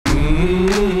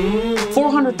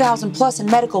$400,000 plus in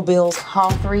medical bills.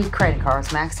 All 3 credit cards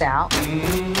maxed out.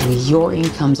 Your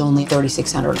income's only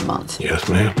 $3,600 a month. Yes,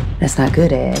 ma'am. That's not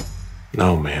good, Ed.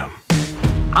 No, ma'am.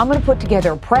 I'm gonna put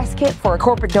together a press kit for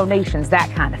corporate donations, that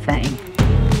kind of thing.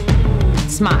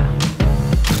 Smile.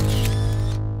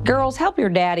 Girls, help your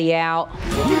daddy out.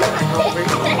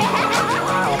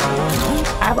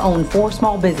 I've owned 4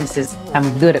 small businesses.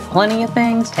 I'm good at plenty of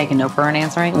things. Taking no for an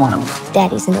answer ain't one of them.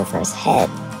 Daddy's in over his head.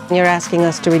 You're asking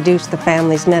us to reduce the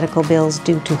family's medical bills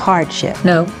due to hardship.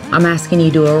 No, I'm asking you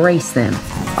to erase them.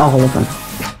 All of them.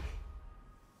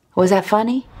 Was that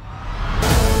funny?